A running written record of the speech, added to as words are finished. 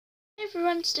Hey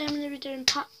everyone, today I'm going to be doing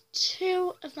part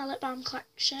 2 of my lip balm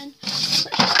collection. Let's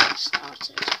just get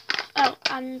started. Oh,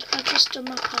 and I've just done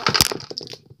my part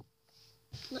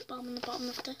lip balm on the bottom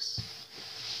of this.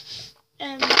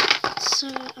 So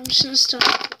I'm just going to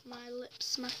start with my lip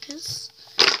smackers.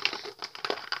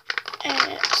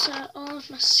 So all of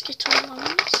my Skittle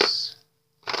ones.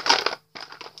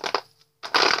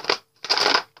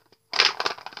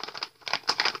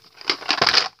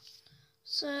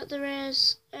 So there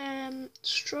is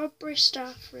strawberry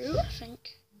starfruit, I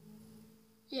think.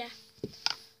 Yeah.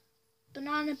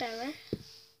 Banana berry,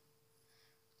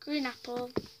 green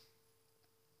apple,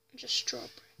 and just strawberry.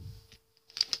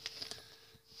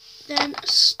 Then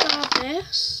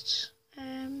starburst.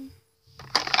 I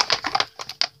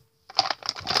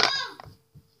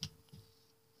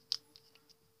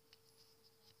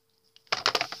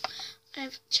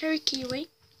have cherry kiwi,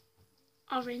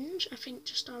 orange, I think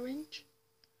just orange.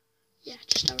 Yeah,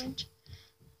 just orange.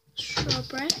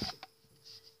 Strawberry.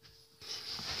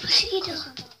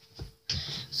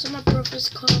 So my brother's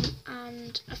come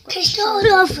and I've got to start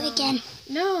over again.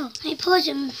 No. I put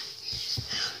him.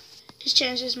 He's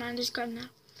changed his mind, he's gone now.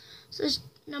 So there's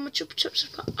now my Chupa Chups.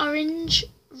 I've got orange,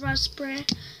 raspberry,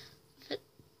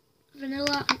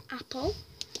 vanilla and apple.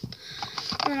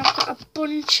 And then I've got a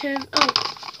bunch of,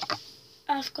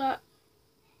 I've got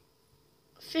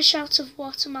fish out of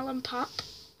watermelon pop.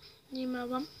 New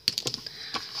one.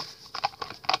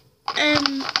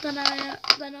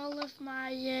 Then all of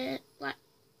my like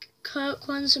Coke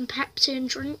ones and Pepsi and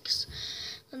drinks.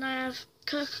 Then I have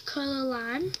Coca-Cola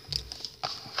lime,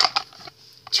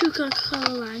 2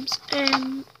 Coca-Cola limes,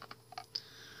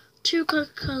 2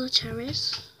 Coca-Cola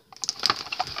cherries,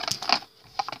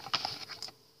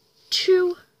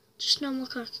 2 just normal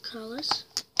Coca-Colas,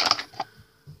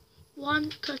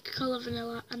 1 Coca-Cola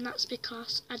vanilla, and that's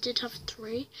because I did have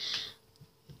 3.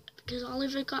 Because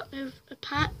Oliver got me a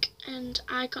pack, and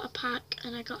I got a pack,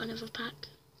 and I got another pack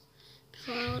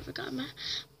before Oliver got me.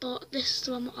 But this is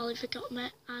the one that Oliver got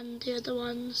me, and the other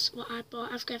ones what I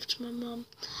bought I've given to my mum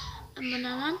and my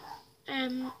nan.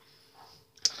 And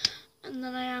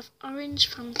then I have orange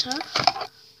Fanta,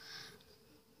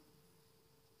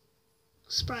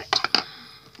 Sprite.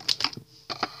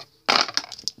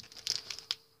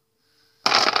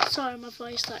 Sorry, my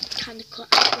voice like kind of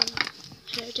clapped when I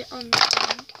heard it on the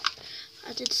thing.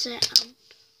 I did say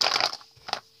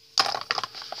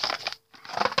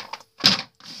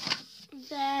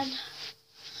Then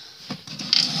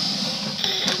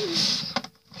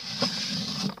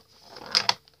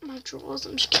my drawers,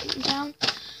 I'm just getting them down.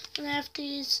 And I have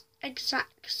these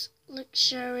Exact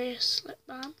luxurious lip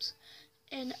balms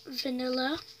in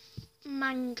vanilla,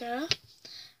 mango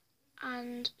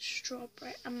and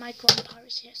strawberry, and my grandpa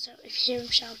is here, so if you hear him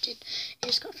shouting,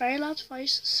 he's got a very loud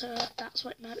voice, so that's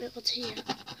what you might be able to hear.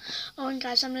 Oh, and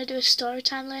guys, I'm going to do a story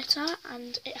time later,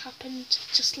 and it happened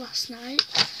just last night.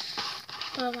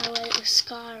 Oh my word, it was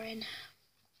scarring.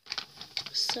 It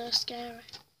was so scary.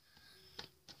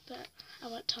 But I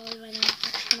won't tell you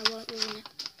anything, and I won't ruin it.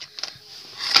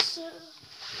 So